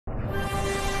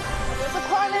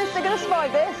they're going to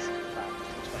survive this?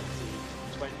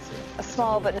 20. A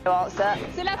smile but no answer.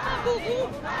 C'est la fin pour vous.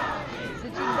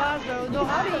 C'est une base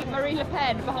honorable. Marine Le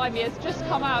Pen behind me has just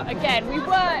come out again. We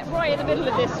were right in the middle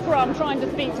of this scrum trying to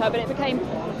speak to her, but it became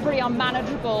pretty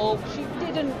unmanageable. She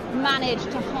didn't manage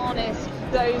to harness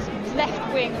those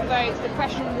left-wing votes. The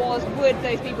question was, would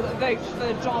those people that voted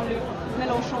for Jean-Luc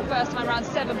Mélenchon first time around,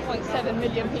 7.7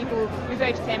 million people who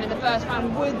voted for him in the first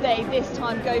round, would they this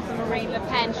time go for Marine Le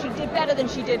Pen? She did better than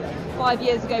she did 5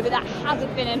 years ago, but that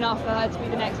hasn't been enough for her to be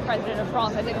the next president of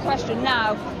France. I think the question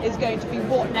now is going to be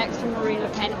what next for Marine Le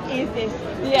Pen? Is this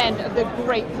the end of the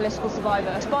great political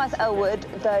survivor? Tobias Ellwood,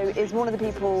 though, is one of the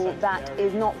people that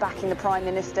is not backing the Prime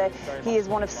Minister. He is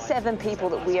one of 7 people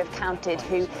that we have counted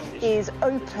who is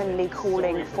openly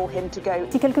calling for him to go.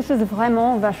 Si quelque chose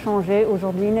vraiment va changer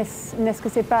aujourd'hui, n'est-ce que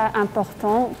c'est pas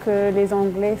important que les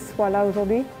Anglais soient là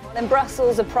aujourd'hui? In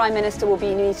Brussels, the Prime Minister will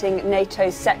be meeting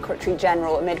NATO's Secretary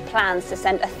General amid plans to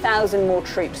send 1,000 more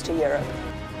troops to Europe.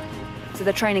 So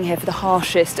they're training here for the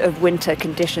harshest of winter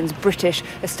conditions. British,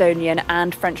 Estonian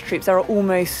and French troops. There are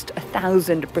almost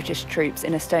 1,000 British troops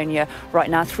in Estonia right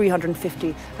now.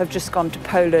 350 have just gone to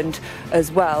Poland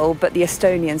as well, but the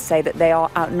Estonians say that they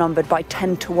are outnumbered by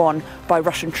 10 to 1 by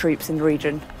Russian troops in the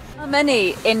region. How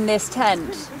many in this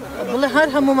tent?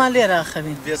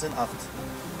 Wir sind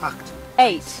 8.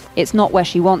 8. It's not where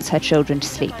she wants her children to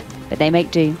sleep, but they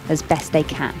make do as best they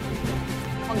can.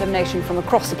 Condemnation from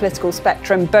across the political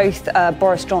spectrum, both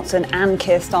Boris Johnson and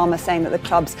Keir Starmer saying that the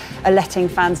clubs are letting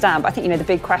fans down. But I think, the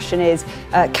big question is,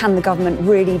 can the government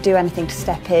really do anything to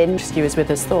step in? Fortescue is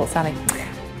with us. Thoughts, Ali?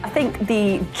 I think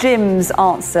the gym's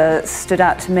answer stood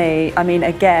out to me. I mean,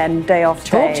 again, day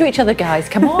after day. Talk to each other, guys.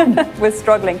 Come on. We're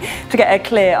struggling to get a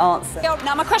clear answer.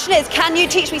 Now, my question is, can you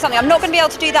teach me something? I'm not going to be able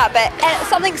to do that, but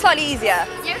something slightly easier.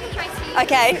 Yeah, we can try T.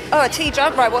 Okay. Oh, a T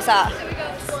jump. Right, what's that?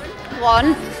 So we go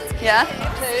 1. Yeah.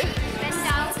 2. then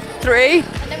down, 3.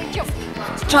 and then we jump.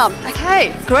 Jump.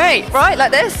 Okay, great. Right,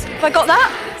 like this. Have I got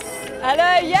that?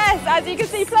 Hello, yes. As you can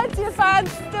see, plenty of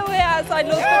fans still here outside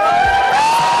Lord's.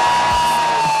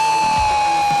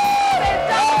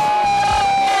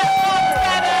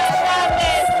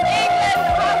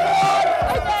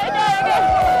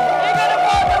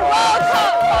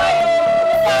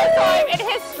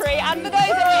 And for those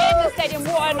that are in the stadium,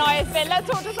 what a night it's been. Let's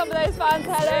talk to some of those fans.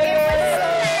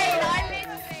 Hello.